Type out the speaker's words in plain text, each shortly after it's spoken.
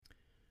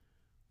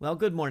Well,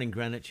 good morning,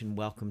 Greenwich, and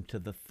welcome to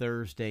the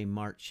Thursday,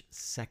 March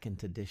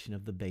 2nd edition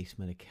of the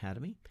Basement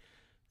Academy.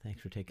 Thanks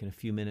for taking a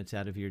few minutes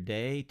out of your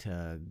day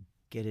to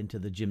get into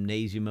the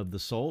gymnasium of the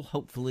soul.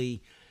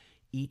 Hopefully,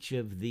 each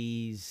of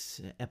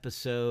these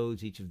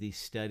episodes, each of these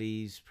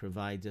studies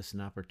provides us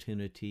an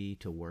opportunity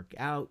to work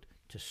out,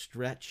 to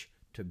stretch,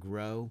 to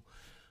grow,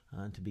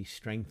 to be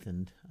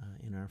strengthened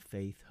in our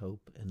faith,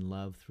 hope, and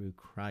love through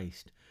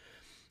Christ.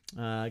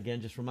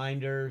 Again, just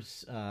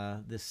reminders,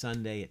 this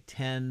Sunday at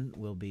 10,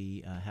 we'll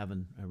be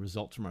having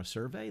results from our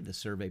survey. The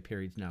survey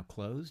period's now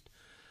closed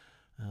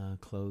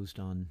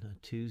on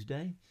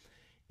Tuesday.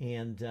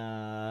 And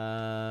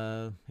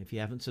if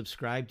you haven't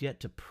subscribed yet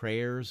to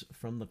Prayers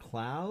from the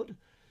Cloud,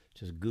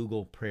 just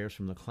Google Prayers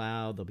from the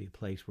Cloud. There'll be a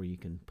place where you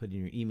can put in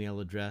your email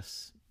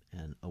address,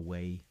 and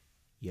away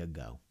you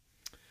go.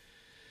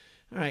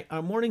 All right,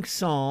 our morning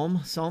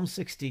psalm, Psalm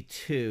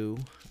 62.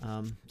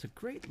 It's a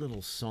great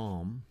little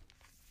psalm.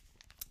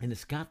 And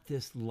it's got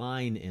this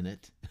line in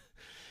it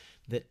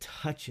that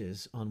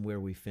touches on where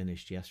we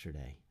finished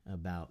yesterday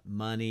about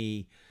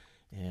money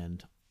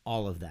and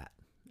all of that.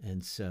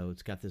 And so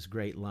it's got this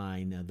great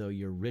line, though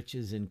your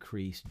riches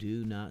increase,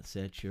 do not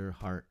set your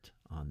heart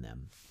on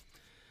them.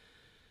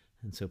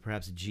 And so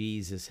perhaps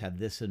Jesus had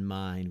this in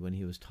mind when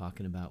he was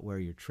talking about where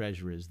your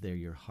treasure is, there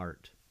your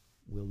heart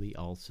will be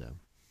also.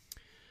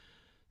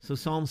 So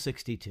Psalm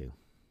 62.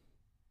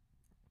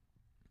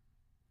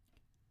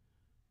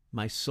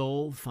 My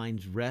soul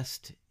finds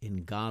rest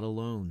in God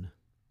alone.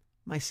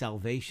 My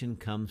salvation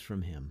comes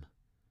from him.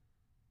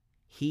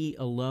 He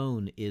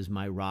alone is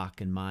my rock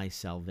and my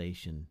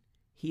salvation.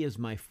 He is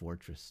my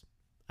fortress.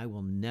 I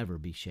will never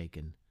be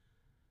shaken.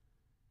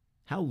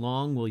 How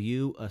long will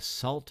you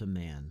assault a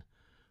man?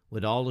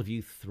 Would all of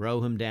you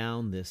throw him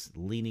down this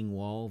leaning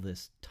wall,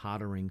 this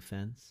tottering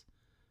fence?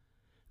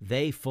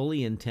 They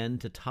fully intend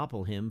to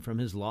topple him from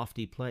his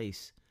lofty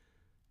place.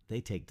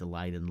 They take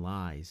delight in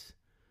lies.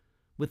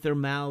 With their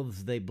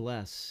mouths they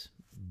bless,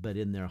 but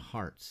in their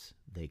hearts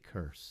they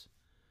curse.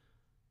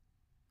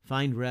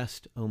 Find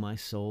rest, O my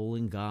soul,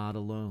 in God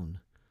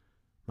alone.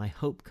 My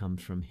hope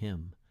comes from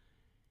him.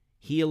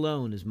 He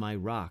alone is my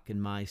rock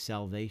and my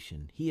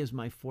salvation. He is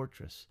my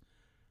fortress.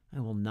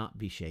 I will not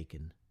be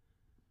shaken.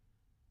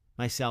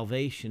 My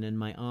salvation and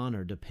my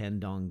honor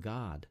depend on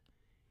God.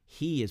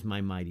 He is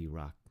my mighty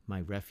rock, my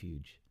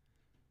refuge.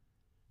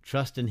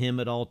 Trust in him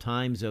at all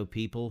times, O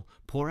people.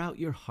 Pour out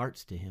your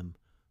hearts to him.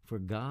 For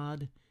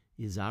God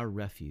is our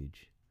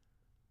refuge.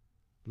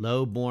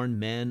 Low-born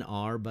men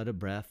are but a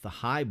breath, the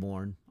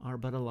high-born are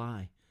but a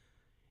lie.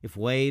 If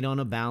weighed on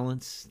a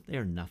balance, they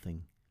are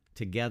nothing.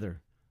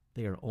 Together,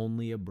 they are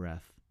only a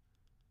breath.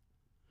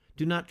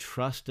 Do not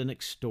trust in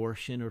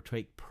extortion or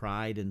take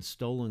pride in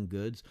stolen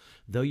goods.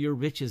 Though your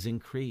riches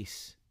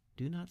increase,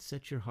 do not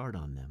set your heart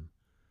on them.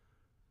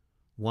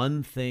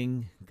 One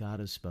thing God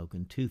has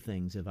spoken, two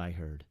things have I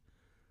heard.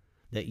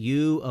 That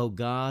you, O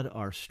God,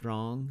 are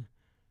strong,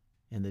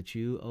 and that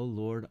you, O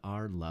Lord,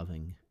 are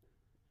loving.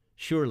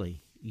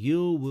 Surely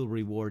you will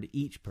reward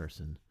each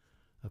person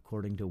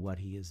according to what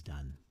he has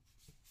done.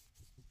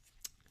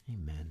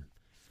 Amen.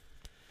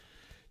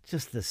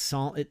 Just the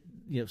psalm,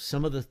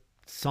 some of the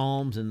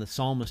psalms and the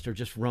psalmist are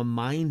just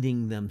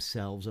reminding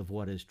themselves of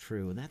what is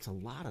true. And that's a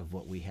lot of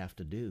what we have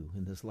to do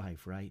in this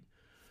life, right?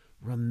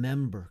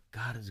 Remember,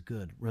 God is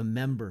good.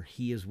 Remember,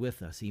 he is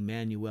with us,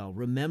 Emmanuel.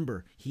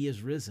 Remember, he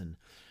is risen.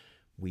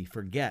 We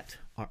forget,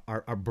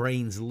 our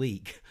brains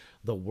leak,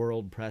 the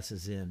world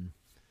presses in.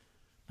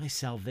 My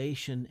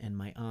salvation and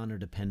my honor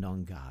depend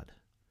on God,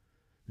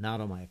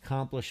 not on my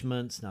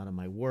accomplishments, not on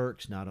my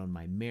works, not on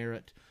my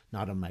merit,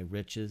 not on my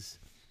riches.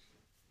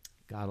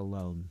 God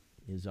alone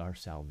is our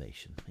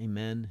salvation.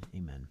 Amen,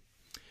 amen.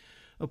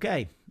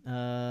 Okay,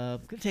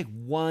 I'm going to take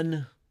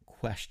one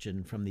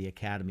question from the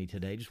Academy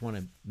today. Just want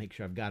to make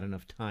sure I've got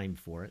enough time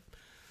for it.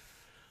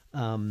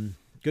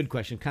 Good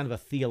question, kind of a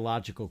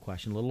theological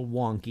question, a little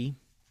wonky.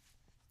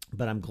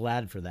 But I'm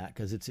glad for that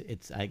because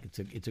it's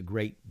a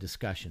great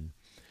discussion.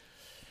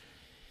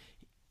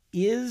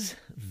 Is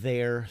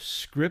there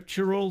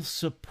scriptural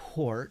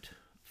support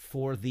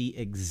for the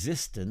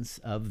existence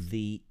of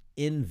the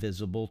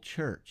invisible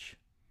church?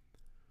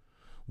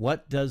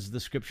 What does the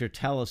scripture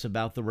tell us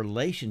about the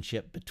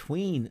relationship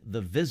between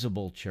the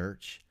visible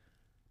church,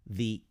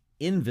 the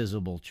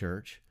invisible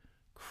church,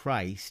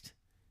 Christ,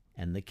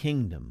 and the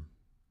kingdom?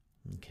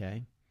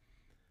 Okay?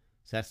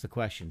 So that's the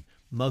question,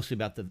 mostly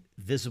about the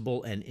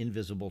visible and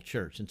invisible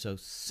church. And so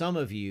some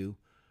of you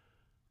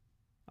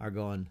are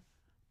going,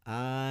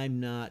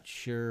 I'm not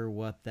sure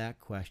what that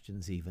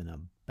question's even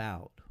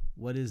about.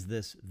 What is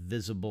this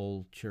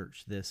visible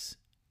church, this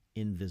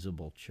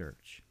invisible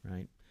church,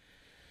 right?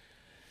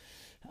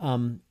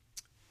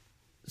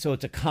 So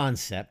it's a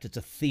concept, it's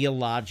a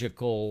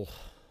theological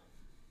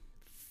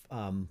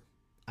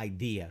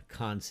idea,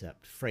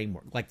 concept,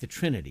 framework, like the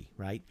Trinity,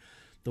 right?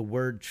 The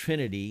word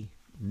Trinity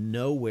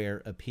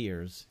nowhere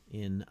appears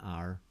in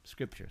our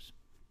scriptures.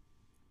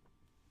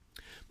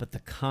 But the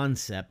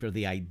concept or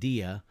the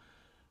idea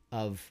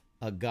of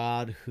a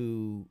God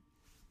who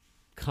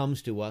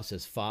comes to us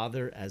as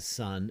Father, as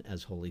Son,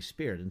 as Holy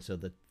Spirit. And so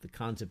the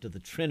concept of the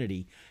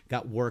Trinity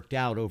got worked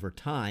out over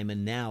time,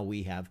 and now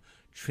we have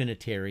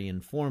Trinitarian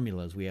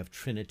formulas, we have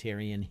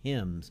Trinitarian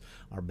hymns,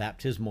 our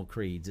baptismal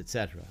creeds,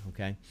 etc.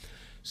 Okay?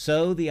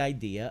 So the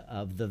idea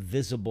of the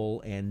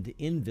visible and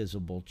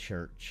invisible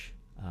church.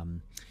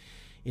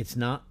 It's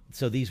not,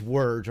 so these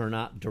words are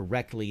not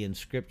directly in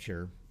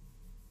Scripture,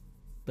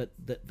 but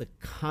the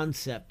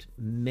concept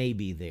may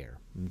be there,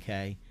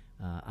 okay?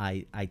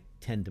 I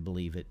tend to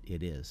believe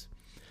it is.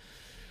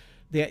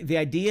 The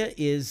idea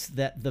is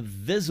that the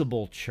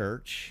visible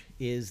church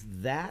is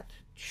that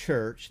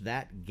church,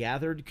 that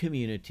gathered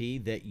community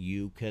that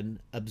you can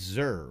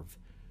observe,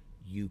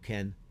 you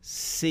can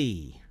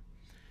see,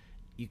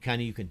 you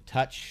can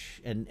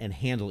touch and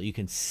handle. You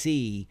can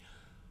see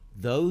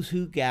those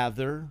who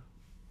gather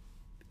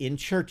in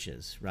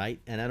churches, right?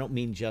 And I don't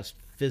mean just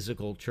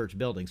physical church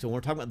buildings. So when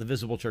we're talking about the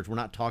visible church, we're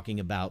not talking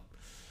about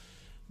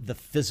the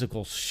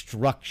physical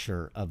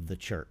structure of the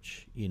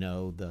church, you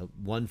know, the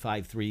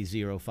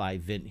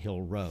 15305 Vint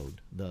Hill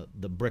Road,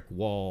 the brick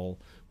wall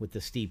with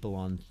the steeple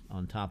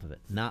on top of it.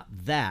 Not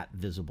that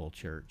visible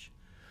church,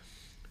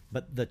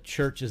 but the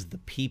church is the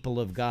people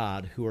of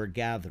God who are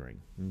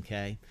gathering,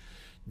 okay?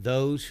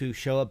 Those who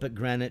show up at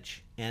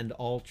Greenwich and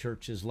all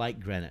churches like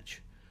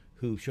Greenwich,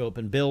 who show up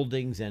in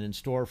buildings and in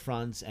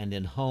storefronts and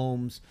in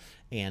homes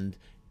and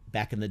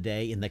back in the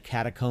day in the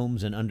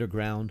catacombs and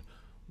underground.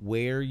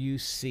 Where you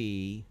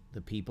see the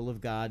people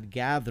of God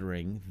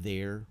gathering,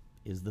 there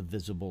is the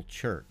visible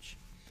church.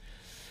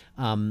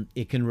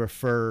 It can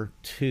refer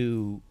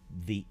to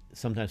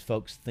sometimes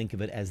folks think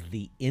of it as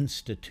the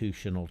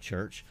institutional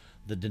church,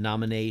 the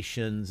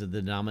denominations and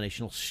the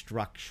denominational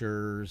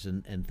structures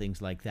and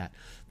things like that,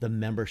 the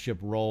membership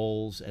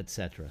rolls,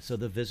 etc. So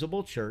the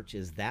visible church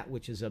is that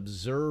which is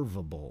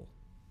observable.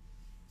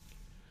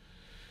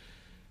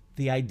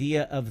 The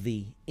idea of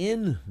the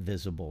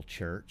invisible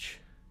church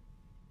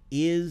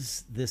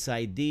is this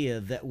idea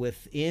that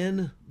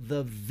within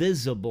the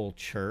visible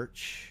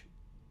church,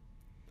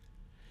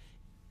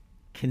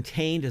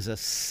 contained as a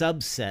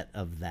subset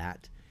of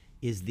that,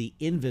 is the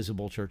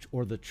invisible church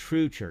or the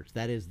true church.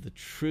 That is the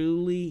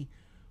truly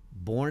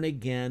born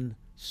again,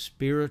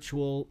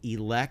 spiritual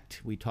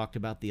elect. We talked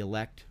about the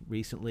elect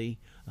recently,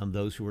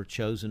 those who were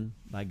chosen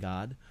by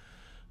God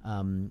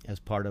as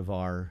part of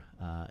our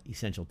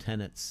Essential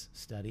Tenets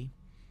study.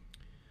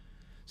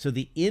 So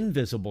the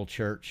invisible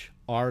church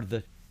are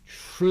the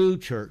true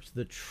church,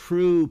 the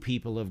true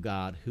people of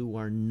God who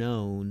are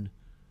known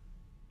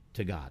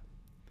to God,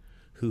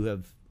 who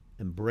have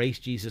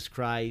embraced Jesus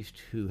Christ,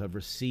 who have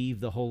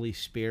received the Holy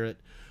Spirit,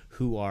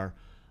 who are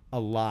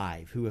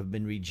alive, who have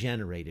been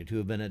regenerated, who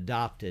have been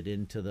adopted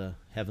into the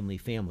heavenly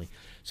family.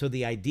 So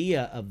the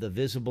idea of the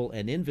visible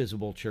and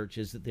invisible church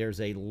is that there's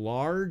a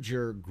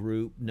larger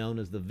group known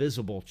as the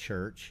visible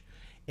church,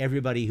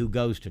 everybody who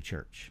goes to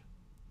church.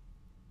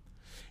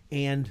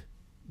 And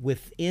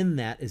within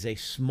that is a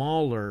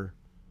smaller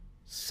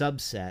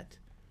subset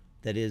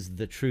that is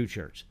the true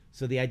church.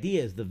 So the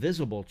idea is the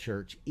visible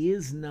church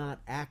is not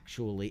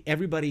actually,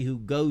 everybody who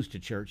goes to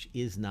church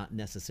is not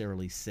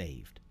necessarily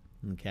saved,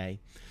 okay?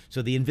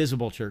 So the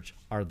invisible church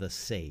are the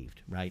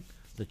saved, right?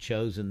 The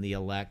chosen, the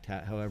elect,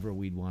 however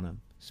we'd want to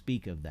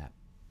speak of that.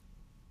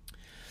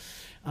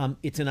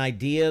 It's an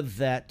idea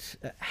that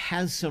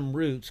has some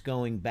roots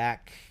going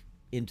back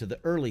into the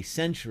early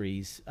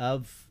centuries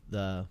of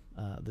the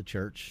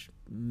church.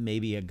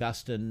 Maybe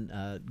Augustine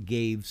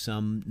gave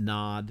some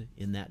nod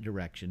in that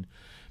direction.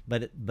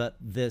 But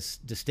this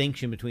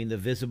distinction between the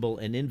visible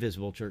and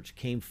invisible church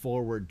came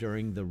forward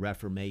during the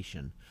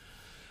Reformation.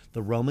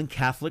 The Roman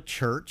Catholic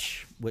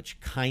Church, which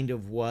kind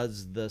of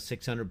was the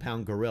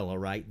 600-pound gorilla,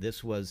 right?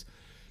 This was,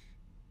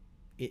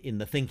 in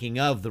the thinking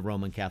of the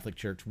Roman Catholic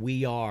Church,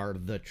 we are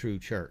the true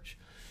church.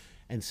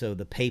 And so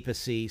the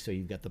papacy, so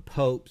you've got the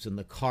popes and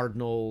the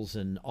cardinals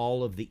and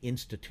all of the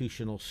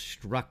institutional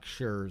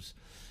structures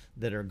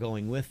that are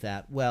going with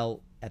that.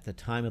 Well, at the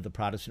time of the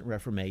Protestant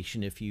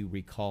Reformation, if you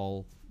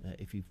recall,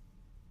 if you've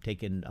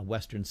taken a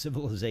Western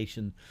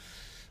civilization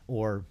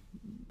or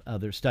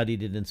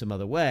studied it in some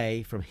other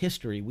way from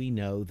history, we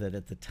know that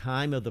at the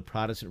time of the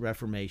Protestant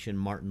Reformation,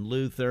 Martin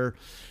Luther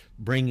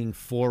bringing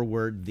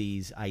forward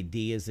these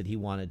ideas that he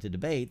wanted to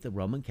debate, the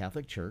Roman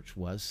Catholic Church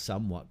was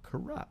somewhat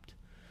corrupt.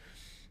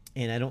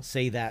 And I don't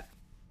say that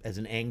as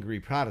an angry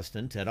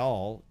Protestant at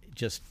all.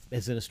 Just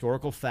as an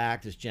historical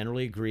fact, it's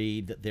generally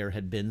agreed that there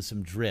had been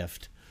some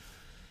drift,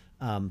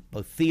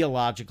 both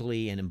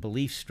theologically and in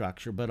belief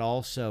structure, but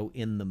also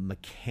in the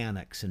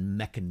mechanics and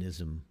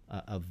mechanism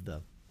of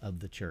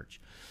the church.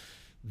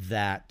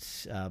 That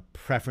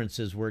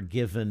preferences were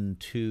given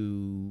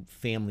to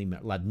family,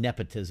 like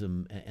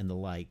nepotism and the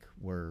like,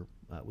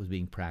 was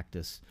being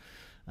practiced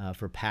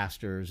for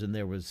pastors, and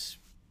there was,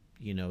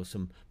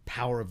 some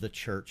power of the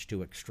church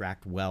to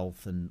extract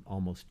wealth and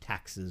almost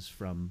taxes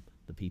from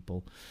the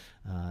people,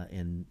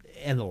 and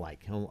the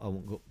like. I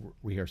won't go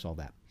rehearse all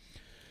that.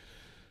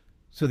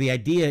 So the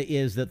idea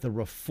is that the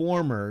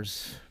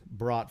reformers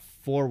brought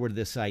forward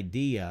this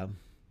idea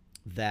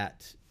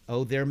that,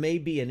 oh, there may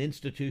be an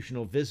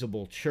institutional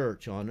visible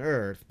church on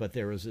earth, but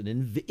there is an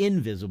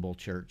invisible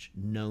church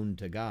known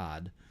to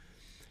God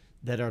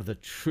that are the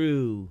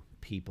true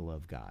people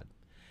of God.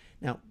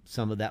 Now,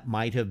 some of that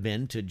might have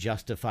been to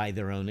justify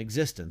their own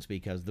existence,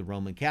 because the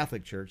Roman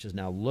Catholic Church is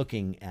now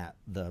looking at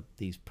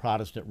these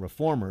Protestant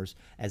reformers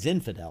as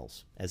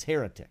infidels, as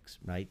heretics,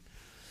 right?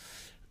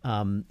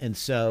 And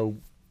so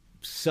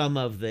some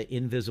of the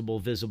invisible,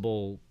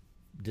 visible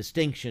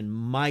distinction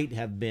might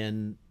have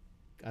been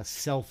a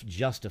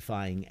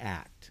self-justifying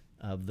act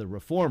of the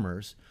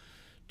reformers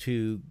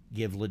to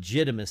give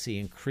legitimacy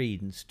and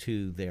credence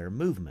to their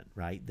movement,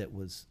 right, that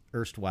was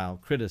erstwhile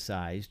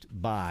criticized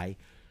by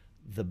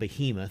the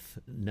behemoth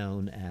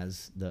known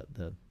as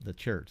the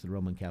church, the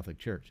Roman Catholic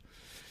Church.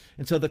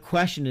 And so the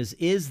question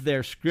is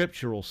there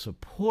scriptural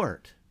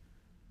support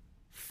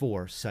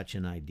for such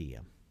an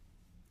idea?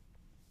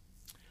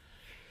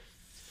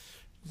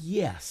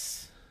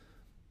 Yes.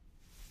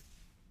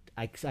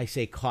 I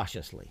say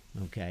cautiously,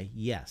 okay?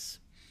 Yes.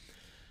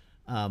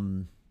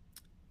 Like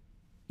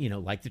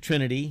the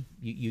Trinity,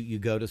 you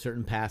go to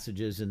certain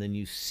passages and then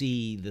you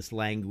see this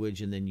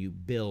language and then you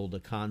build a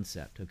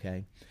concept,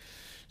 okay?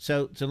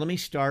 So let me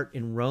start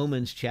in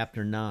Romans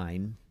chapter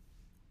 9.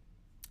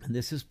 And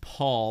this is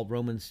Paul,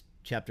 Romans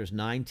chapters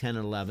 9, 10,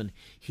 and 11.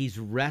 He's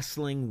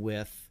wrestling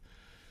with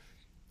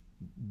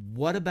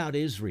what about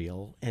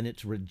Israel and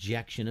its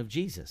rejection of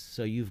Jesus?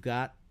 So you've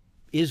got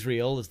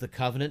Israel as the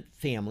covenant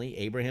family,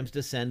 Abraham's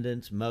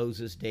descendants,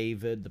 Moses,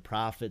 David, the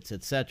prophets,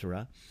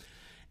 etc.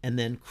 And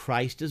then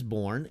Christ is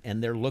born,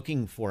 and they're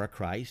looking for a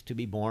Christ to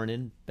be born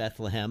in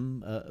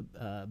Bethlehem,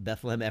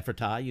 Bethlehem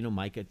Ephratah,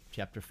 Micah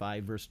chapter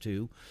 5, verse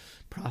 2,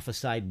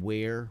 prophesied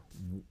where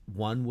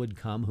one would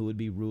come who would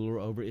be ruler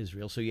over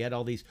Israel. So you had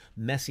all these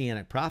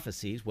messianic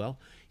prophecies. Well,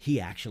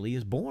 he actually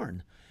is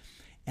born.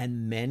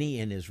 And many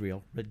in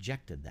Israel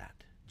rejected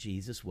that.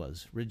 Jesus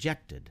was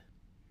rejected.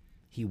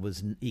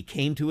 He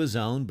came to his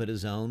own, but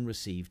his own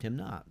received him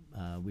not.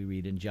 We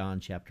read in John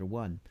chapter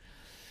 1.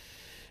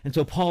 And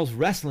so Paul's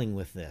wrestling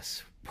with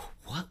this.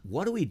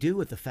 What do we do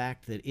with the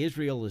fact that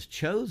Israel is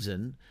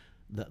chosen,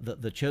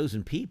 the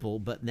chosen people,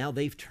 but now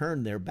they've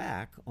turned their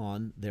back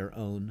on their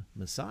own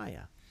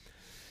Messiah?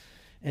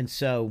 And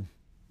so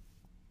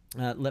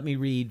let me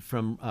read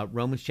from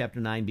Romans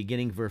chapter 9,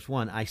 beginning verse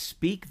 1. I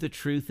speak the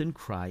truth in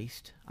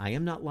Christ. I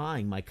am not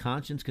lying. My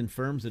conscience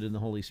confirms it in the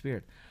Holy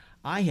Spirit.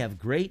 I have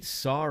great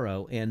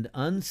sorrow and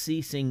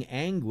unceasing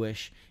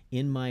anguish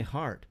in my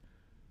heart.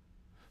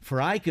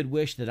 For I could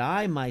wish that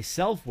I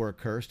myself were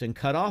cursed and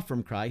cut off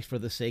from Christ for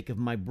the sake of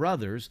my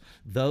brothers,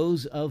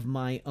 those of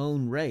my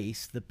own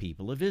race, the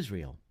people of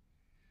Israel.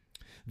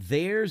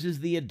 Theirs is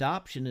the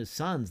adoption as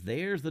sons.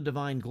 Theirs the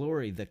divine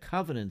glory, the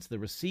covenants, the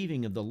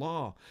receiving of the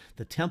law,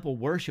 the temple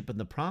worship and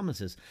the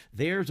promises.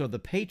 Theirs are the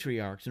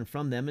patriarchs, and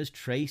from them is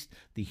traced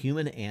the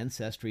human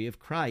ancestry of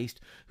Christ,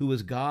 who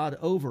is God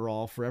over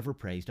all, forever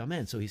praised.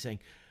 Amen. So he's saying,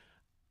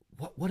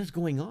 what is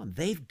going on?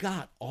 They've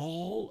got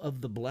all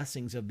of the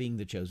blessings of being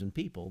the chosen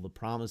people, the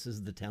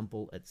promises, the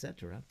temple,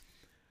 etc.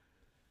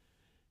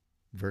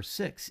 Verse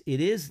 6, it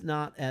is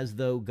not as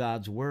though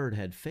God's word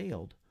had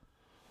failed,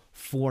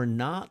 for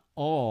not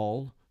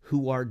all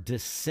who are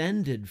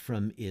descended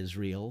from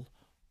Israel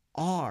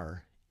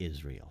are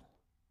Israel.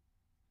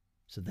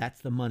 So that's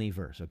the money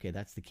verse, okay?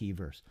 That's the key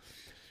verse.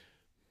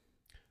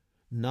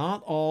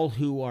 Not all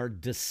who are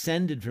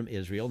descended from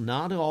Israel,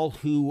 not all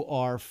who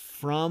are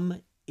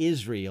from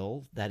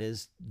Israel, that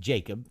is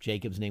Jacob.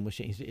 Jacob's name was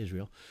changed to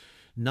Israel.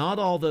 Not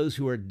all those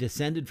who are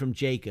descended from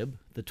Jacob,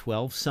 the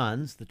 12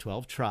 sons, the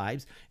 12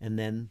 tribes, and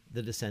then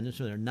the descendants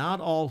from there.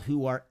 Not all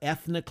who are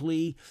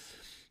ethnically,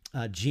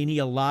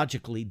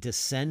 genealogically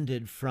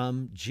descended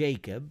from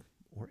Jacob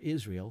or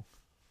Israel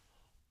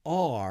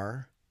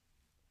are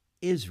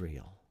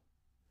Israel.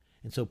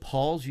 And so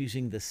Paul's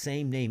using the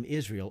same name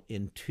Israel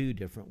in two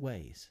different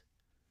ways.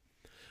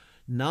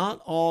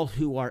 Not all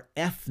who are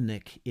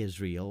ethnic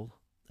Israel,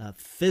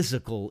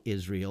 physical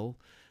Israel,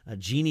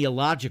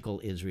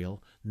 genealogical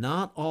Israel,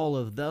 not all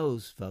of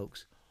those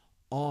folks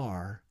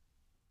are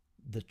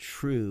the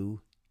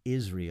true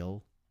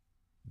Israel,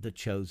 the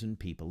chosen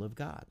people of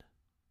God.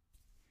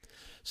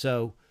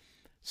 So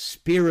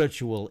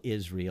spiritual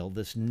Israel,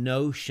 this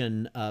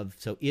notion of,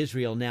 so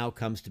Israel now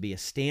comes to be a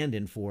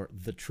stand-in for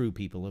the true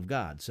people of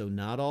God. So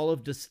not all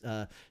of this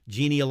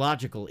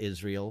genealogical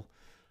Israel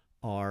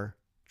are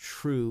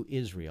true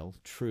Israel,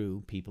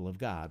 true people of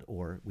God,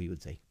 or we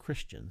would say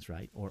Christians,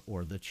 right?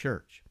 Or the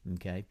church,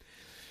 okay?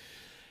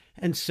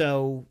 And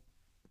so,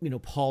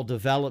 Paul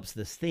develops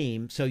this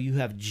theme. So you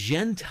have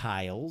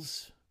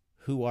Gentiles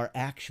who are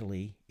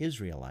actually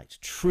Israelites,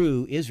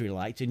 true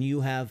Israelites, and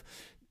you have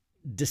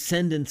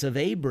descendants of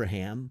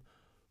Abraham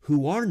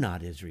who are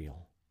not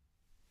Israel.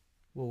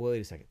 Well,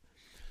 wait a second.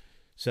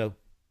 So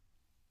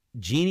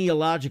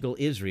genealogical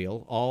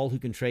Israel, all who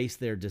can trace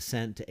their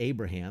descent to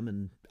Abraham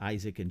and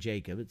Isaac and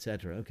Jacob,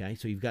 etc. Okay,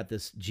 so you've got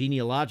this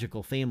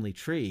genealogical family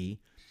tree.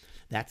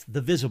 That's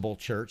the visible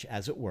church,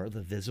 as it were,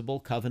 the visible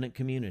covenant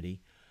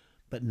community.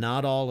 But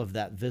not all of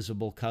that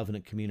visible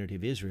covenant community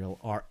of Israel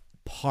are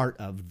part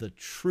of the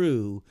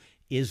true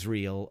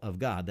Israel of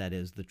God, that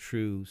is, the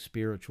true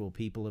spiritual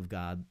people of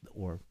God,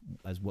 or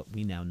as what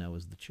we now know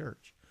as the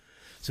church.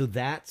 So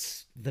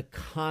that's the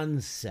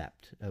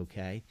concept,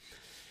 okay?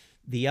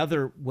 The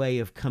other way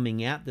of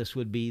coming at this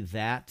would be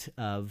that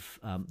of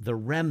the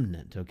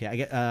remnant, okay? I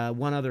get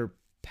one other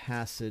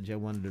passage I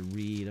wanted to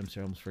read. I'm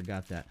sorry, I almost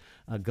forgot that.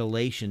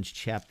 Galatians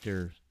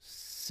chapter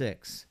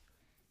 6.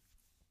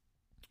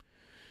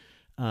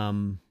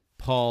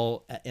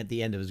 Paul, at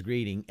the end of his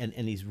greeting, and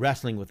he's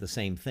wrestling with the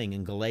same thing.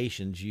 In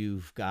Galatians,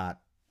 you've got,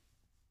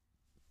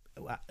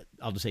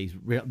 I'll just say he's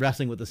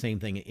wrestling with the same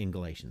thing in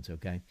Galatians,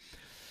 okay?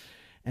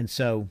 And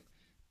so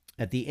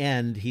at the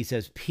end, he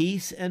says,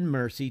 peace and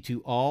mercy to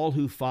all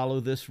who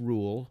follow this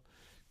rule.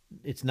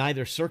 It's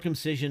neither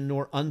circumcision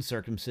nor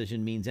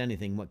uncircumcision means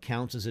anything. What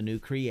counts is a new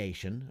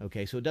creation,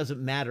 okay? So it doesn't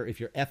matter if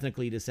you're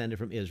ethnically descended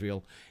from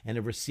Israel and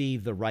have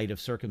received the rite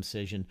of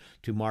circumcision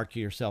to mark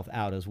yourself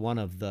out as one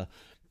of the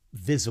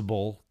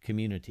visible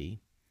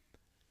community.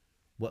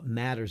 What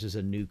matters is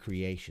a new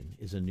creation,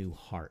 is a new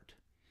heart.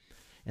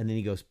 And then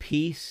he goes,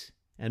 peace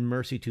and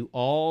mercy to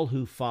all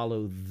who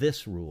follow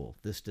this rule,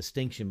 this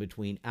distinction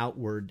between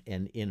outward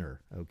and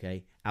inner,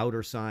 okay?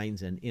 Outer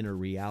signs and inner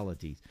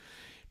realities.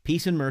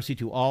 Peace and mercy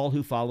to all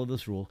who follow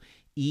this rule,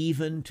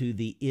 even to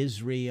the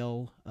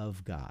Israel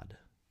of God.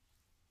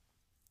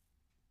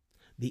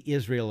 The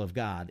Israel of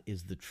God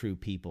is the true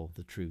people,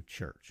 the true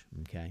church,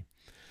 okay?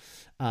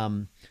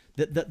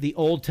 The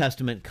Old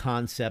Testament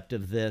concept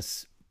of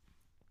this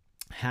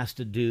has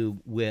to do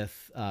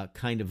with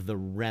kind of the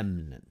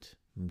remnant,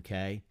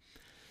 okay?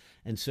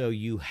 And so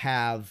you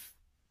have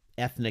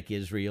ethnic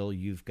Israel,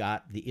 you've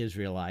got the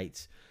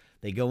Israelites.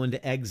 They go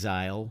into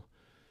exile.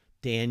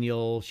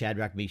 Daniel,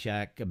 Shadrach,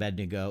 Meshach,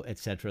 Abednego,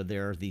 etc.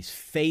 There are these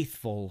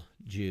faithful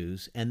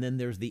Jews, and then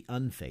there's the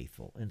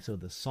unfaithful. And so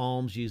the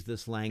Psalms use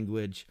this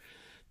language,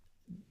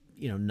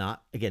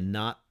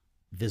 not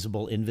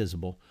visible,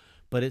 invisible,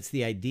 but it's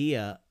the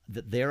idea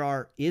that there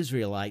are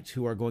Israelites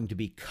who are going to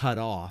be cut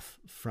off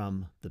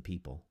from the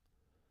people.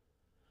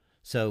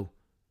 So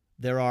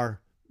there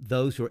are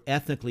those who are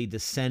ethnically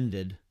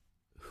descended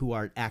who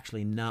are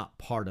actually not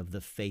part of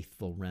the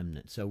faithful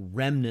remnant. So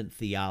remnant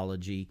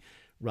theology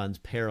runs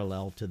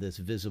parallel to this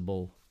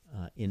visible,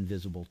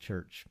 invisible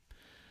church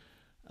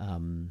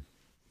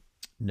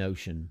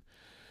notion.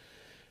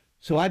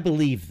 So I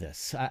believe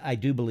this. I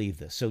do believe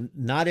this. So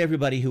not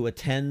everybody who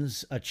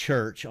attends a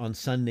church on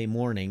Sunday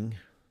morning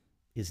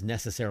is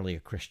necessarily a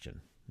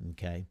Christian,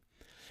 okay?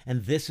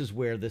 And this is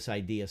where this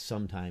idea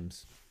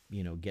sometimes,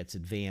 gets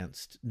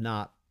advanced,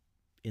 not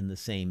in the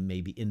same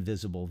maybe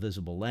invisible,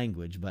 visible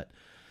language, but,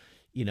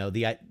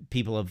 the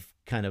people have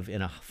kind of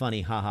in a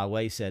funny ha-ha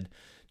way said,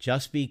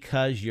 just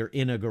because you're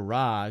in a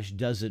garage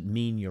doesn't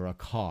mean you're a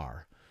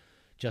car.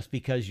 Just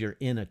because you're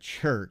in a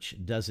church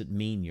doesn't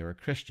mean you're a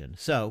Christian.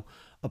 So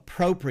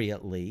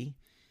appropriately,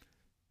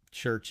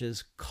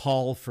 churches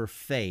call for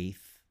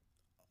faith,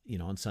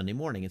 on Sunday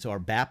morning. And so our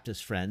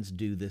Baptist friends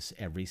do this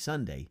every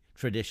Sunday,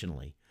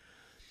 traditionally.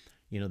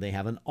 They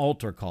have an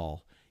altar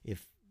call.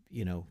 If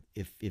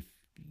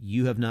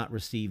you have not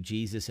received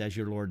Jesus as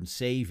your Lord and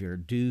Savior,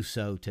 do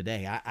so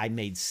today. I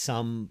made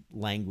some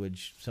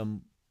language,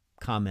 some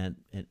comment,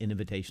 an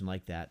invitation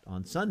like that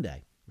on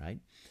Sunday, right?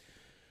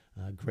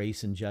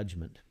 Grace and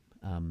judgment.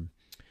 And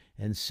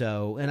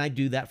I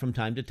do that from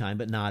time to time,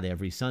 but not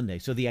every Sunday.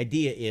 So the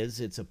idea is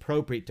it's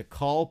appropriate to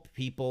call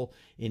people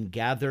in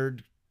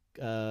gathered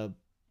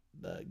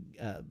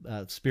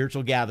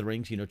spiritual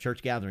gatherings,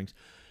 church gatherings,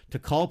 to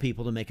call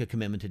people to make a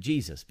commitment to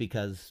Jesus,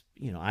 because,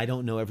 I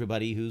don't know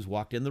everybody who's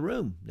walked in the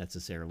room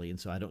necessarily. And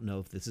so I don't know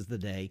if this is the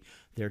day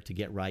they're to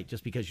get right.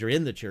 Just because you're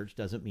in the church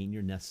doesn't mean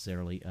you're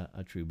necessarily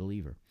a true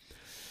believer.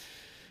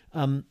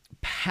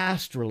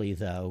 Pastorally,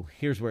 though,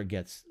 here's where it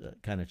gets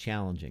kind of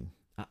challenging.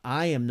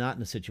 I am not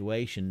in a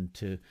situation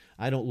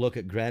I don't look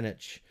at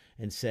Greenwich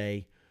and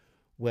say,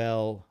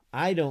 well,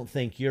 I don't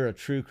think you're a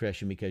true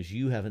Christian because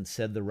you haven't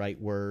said the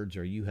right words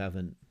or you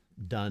haven't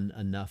done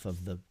enough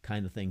of the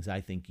kind of things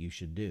I think you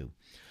should do.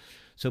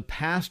 So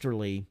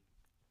pastorally,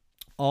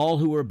 all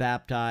who are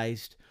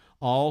baptized,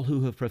 all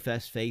who have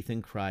professed faith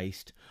in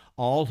Christ,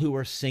 all who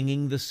are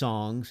singing the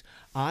songs,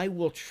 I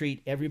will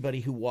treat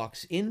everybody who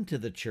walks into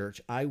the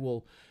church, I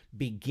will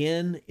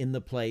begin in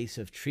the place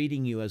of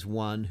treating you as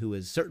one who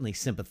is certainly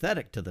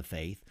sympathetic to the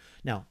faith.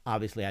 Now,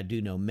 obviously, I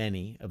do know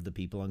many of the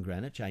people on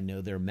Greenwich. I know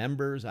their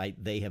members.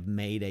 They have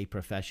made a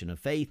profession of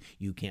faith.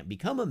 You can't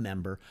become a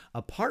member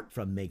apart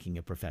from making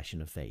a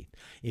profession of faith.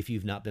 If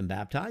you've not been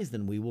baptized,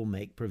 then we will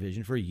make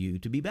provision for you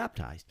to be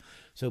baptized.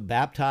 So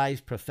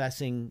baptized,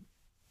 professing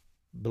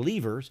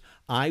believers,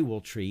 I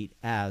will treat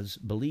as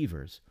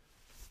believers.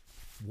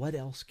 What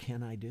else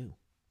can I do?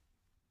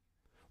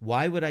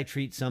 Why would I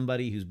treat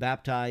somebody who's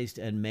baptized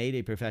and made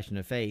a profession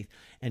of faith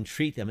and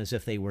treat them as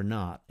if they were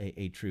not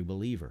a true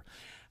believer?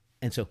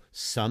 And so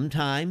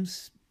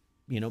sometimes,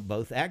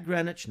 both at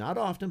Greenwich, not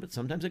often, but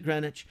sometimes at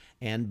Greenwich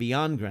and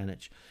beyond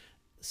Greenwich,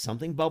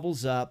 something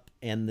bubbles up,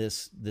 and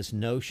this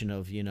notion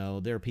of,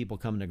 there are people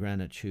coming to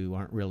Greenwich who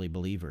aren't really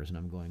believers. And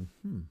I'm going,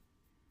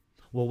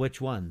 Well,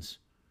 which ones?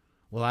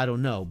 Well, I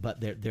don't know,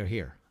 but they're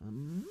here. I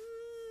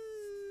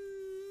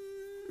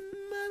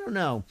don't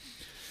know.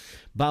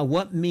 By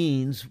what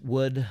means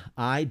would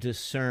I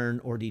discern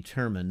or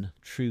determine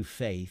true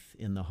faith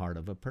in the heart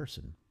of a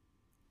person?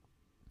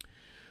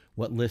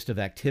 What list of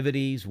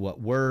activities, what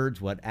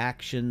words, what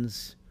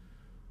actions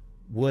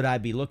would I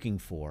be looking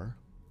for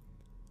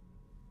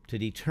to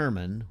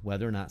determine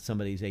whether or not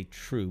somebody's a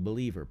true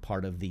believer,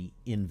 part of the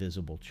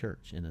invisible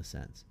church in a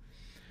sense?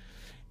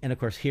 And of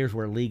course, here's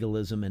where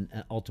legalism and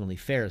ultimately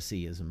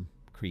Phariseeism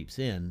creeps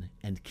in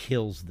and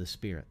kills the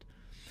Spirit.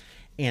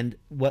 And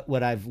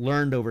what I've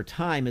learned over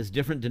time is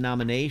different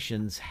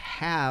denominations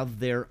have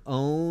their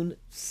own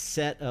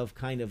set of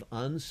kind of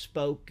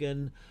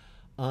unspoken,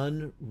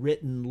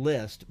 unwritten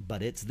list,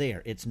 but it's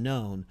there, it's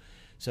known.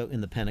 So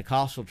in the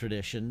Pentecostal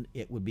tradition,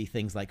 it would be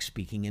things like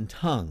speaking in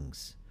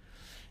tongues.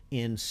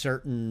 In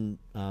certain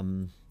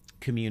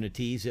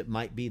communities, it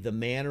might be the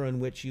manner in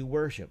which you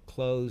worship,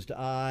 closed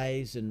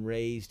eyes and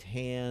raised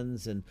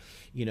hands, and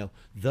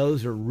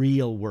those are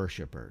real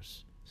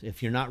worshipers. So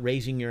if you're not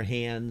raising your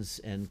hands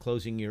and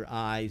closing your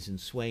eyes and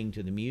swaying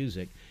to the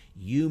music,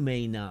 you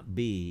may not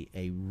be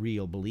a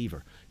real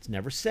believer. It's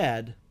never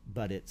said,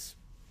 but it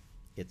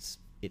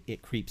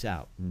creeps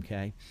out.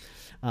 Okay,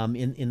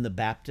 in the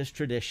Baptist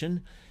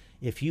tradition,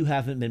 if you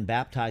haven't been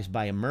baptized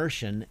by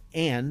immersion,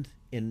 and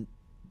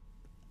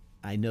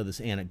I know this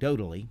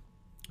anecdotally,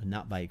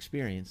 not by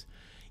experience,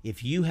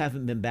 if you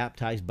haven't been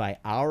baptized by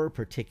our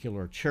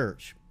particular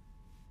church,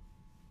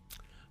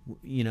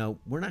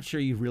 we're not sure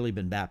you've really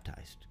been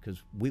baptized,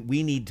 because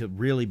we need to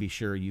really be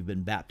sure you've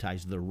been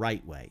baptized the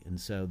right way. And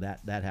so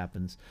that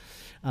happens.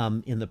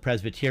 In the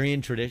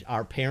Presbyterian tradition,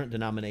 our parent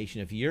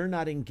denomination, if you're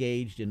not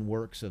engaged in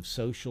works of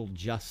social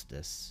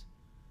justice,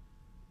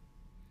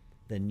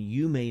 then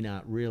you may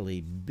not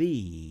really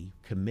be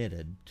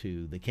committed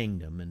to the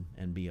kingdom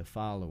and be a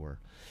follower.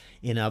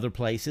 In other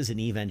places, in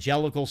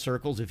evangelical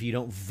circles, if you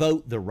don't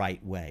vote the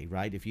right way,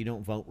 right? If you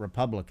don't vote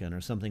Republican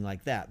or something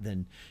like that,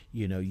 then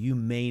you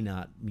may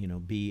not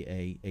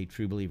be a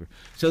true believer.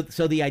 So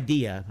the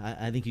idea,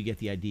 I think you get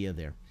the idea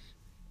there.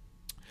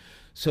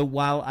 So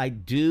while I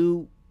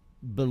do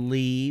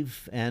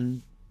believe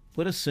and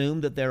would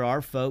assume that there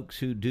are folks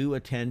who do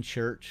attend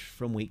church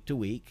from week to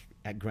week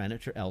at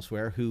Greenwich or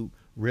elsewhere who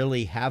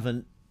really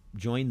haven't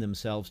joined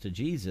themselves to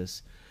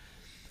Jesus,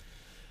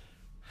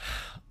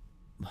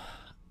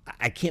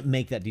 I can't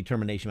make that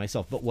determination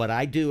myself. But what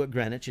I do at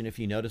Greenwich, and if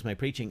you notice my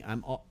preaching,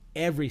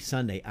 every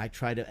Sunday I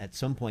try to at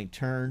some point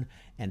turn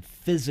and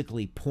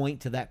physically point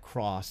to that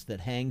cross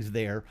that hangs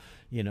there,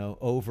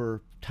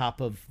 over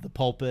top of the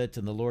pulpit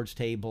and the Lord's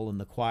table and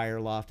the choir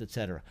loft,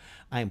 etc.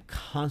 I am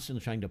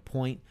constantly trying to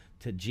point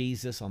to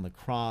Jesus on the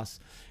cross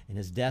and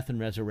his death and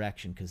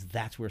resurrection, because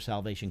that's where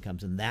salvation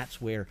comes, and that's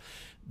where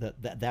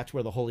that's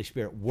where the Holy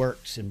Spirit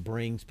works and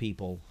brings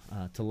people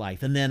to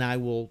life. And then I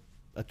will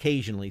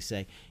occasionally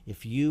say,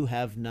 if you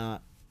have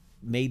not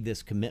made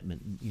this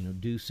commitment,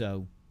 do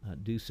so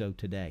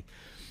today.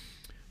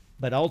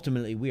 But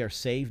ultimately, we are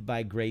saved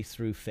by grace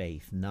through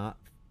faith, not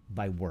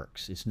by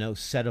works. It's no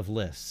set of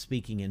lists.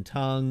 Speaking in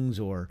tongues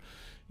or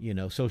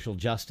social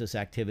justice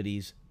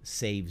activities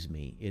saves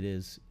me. It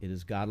is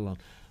God alone.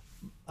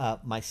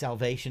 My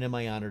salvation and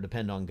my honor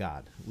depend on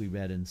God. We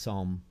read in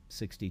Psalm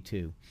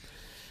 62.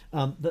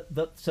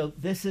 So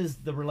this is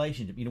the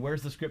relationship.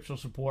 Where's the scriptural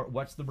support?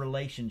 What's the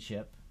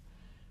relationship?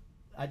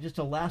 Just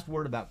a last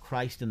word about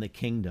Christ and the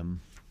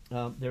kingdom.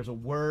 There's a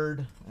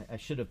word, I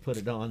should have put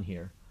it on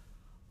here.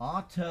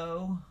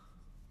 Auto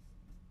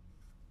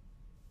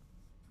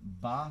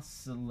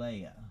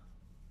basileia.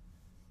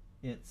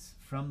 It's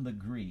from the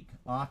Greek.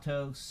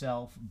 Auto,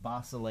 self,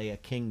 basileia,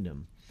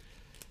 kingdom.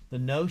 The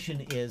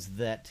notion is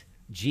that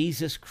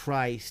Jesus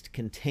Christ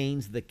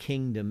contains the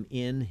kingdom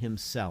in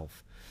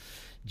himself.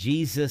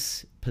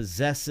 Jesus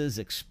possesses,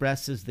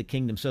 expresses the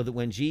kingdom, so that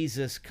when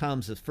Jesus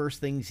comes, the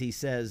first things he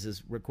says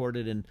is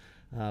recorded in,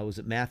 was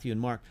it Matthew and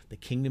Mark? The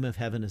kingdom of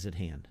heaven is at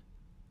hand.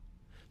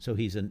 So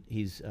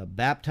he's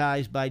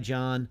baptized by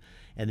John,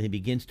 and then he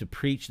begins to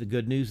preach the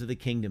good news of the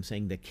kingdom,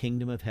 saying the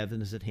kingdom of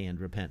heaven is at hand,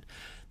 repent.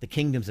 The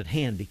kingdom's at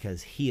hand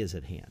because he is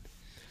at hand.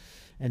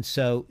 And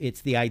so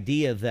it's the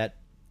idea that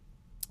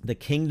the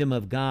kingdom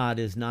of God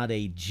is not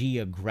a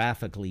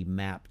geographically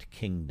mapped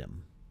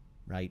kingdom,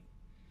 right?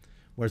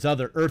 Whereas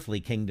other earthly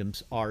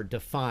kingdoms are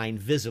defined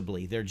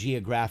visibly. They're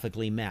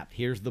geographically mapped.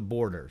 Here's the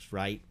borders,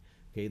 right?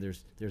 Okay,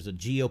 there's a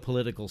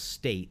geopolitical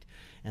state,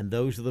 and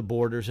those are the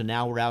borders, and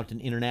now we're out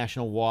in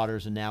international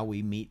waters, and now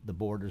we meet the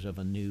borders of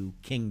a new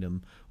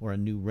kingdom or a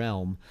new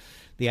realm.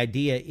 The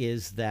idea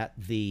is that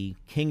the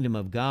kingdom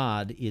of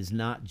God is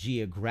not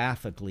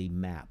geographically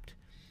mapped.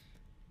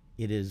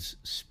 It is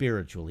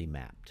spiritually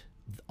mapped.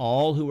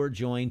 All who are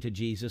joined to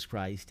Jesus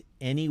Christ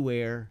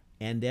anywhere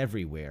and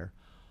everywhere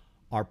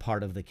are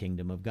part of the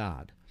kingdom of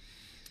God.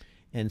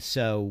 And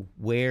so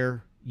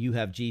where you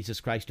have Jesus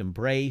Christ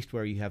embraced,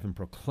 where you have him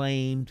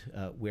proclaimed,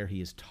 where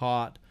he is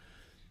taught,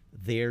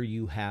 there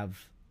you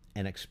have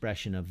an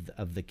expression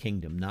of the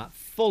kingdom, not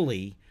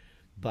fully,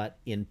 but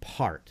in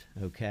part,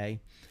 okay?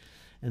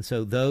 And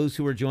so those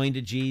who are joined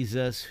to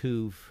Jesus,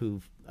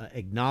 who've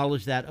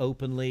acknowledged that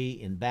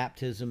openly in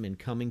baptism, in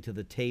coming to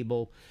the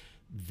table,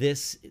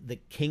 the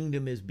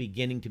kingdom is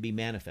beginning to be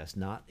manifest,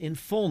 not in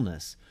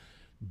fullness,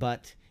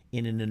 but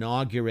in an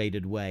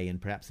inaugurated way.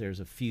 And perhaps there's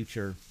a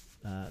future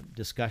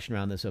discussion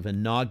around this of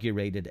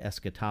inaugurated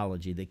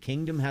eschatology. The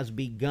kingdom has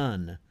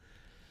begun.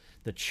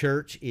 The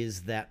church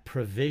is that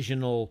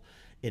provisional,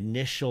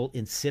 initial,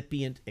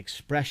 incipient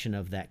expression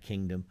of that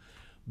kingdom,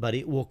 but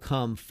it will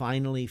come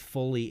finally,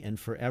 fully, and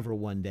forever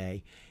one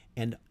day.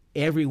 And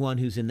everyone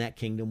who's in that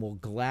kingdom will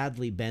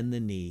gladly bend the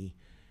knee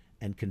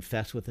and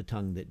confess with the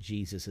tongue that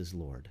Jesus is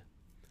Lord,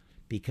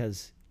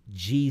 because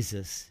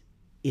Jesus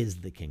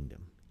is the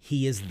kingdom.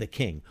 He is the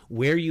king.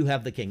 Where you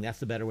have the king, that's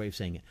the better way of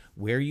saying it.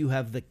 Where you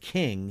have the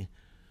king,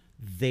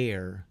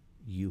 there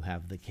you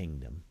have the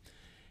kingdom.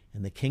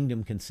 And the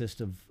kingdom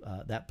consists of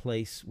that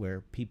place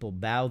where people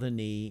bow the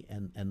knee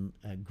and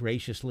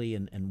graciously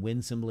and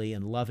winsomely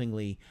and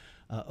lovingly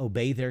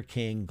obey their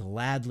king,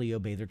 gladly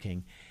obey their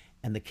king.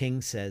 And the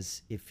king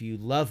says, if you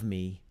love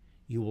me,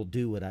 you will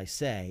do what I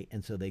say.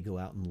 And so they go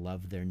out and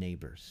love their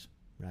neighbors,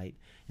 right?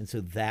 And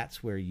so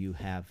that's where you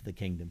have the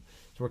kingdom.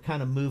 So we're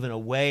kind of moving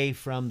away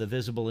from the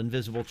visible,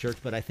 invisible church,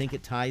 but I think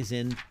it ties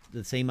in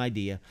the same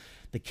idea.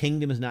 The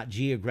kingdom is not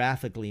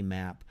geographically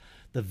mapped.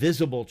 The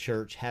visible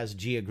church has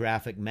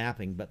geographic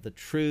mapping, but the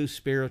true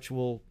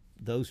spiritual,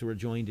 those who are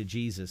joined to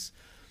Jesus,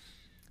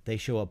 they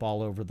show up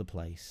all over the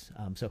place.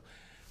 So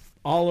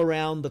all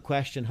around the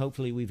question,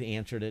 hopefully we've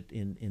answered it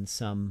in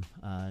some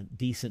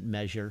decent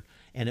measure,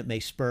 and it may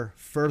spur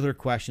further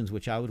questions,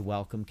 which I would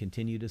welcome.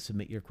 Continue to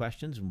submit your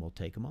questions, and we'll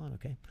take them on,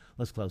 okay?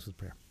 Let's close with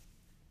prayer.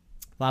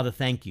 Father,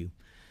 thank you.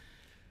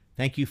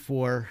 Thank you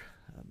for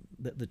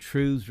the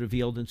truths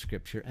revealed in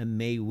Scripture, and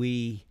may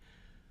we,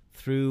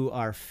 through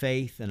our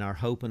faith and our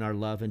hope and our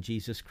love in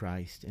Jesus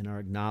Christ and our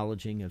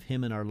acknowledging of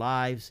him in our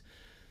lives,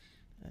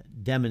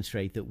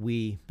 demonstrate that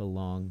we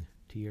belong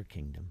to your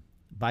kingdom.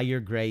 By your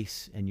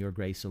grace and your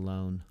grace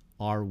alone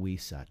are we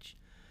such.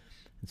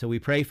 And so we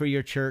pray for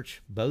your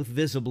church, both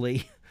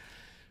visibly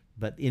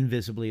but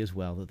invisibly as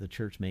well, that the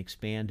church may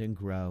expand and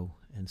grow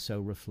and so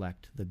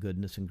reflect the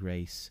goodness and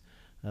grace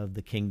of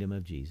the kingdom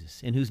of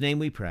Jesus, in whose name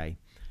we pray,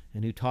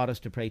 and who taught us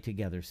to pray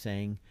together,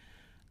 saying,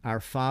 Our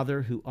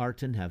Father, who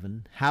art in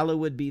heaven,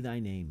 hallowed be thy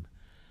name.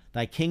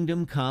 Thy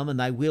kingdom come, and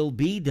thy will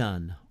be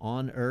done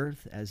on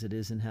earth as it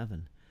is in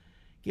heaven.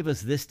 Give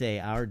us this day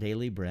our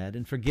daily bread,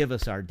 and forgive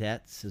us our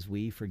debts as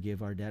we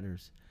forgive our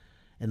debtors.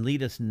 And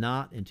lead us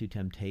not into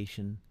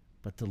temptation,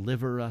 but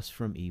deliver us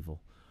from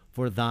evil.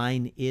 For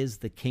thine is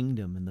the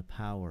kingdom and the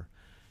power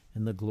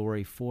and the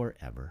glory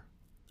forever.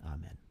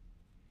 Amen.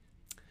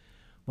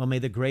 Well, may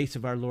the grace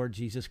of our Lord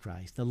Jesus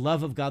Christ, the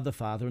love of God the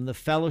Father, and the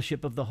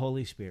fellowship of the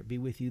Holy Spirit be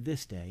with you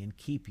this day and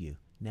keep you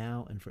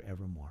now and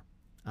forevermore.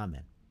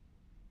 Amen.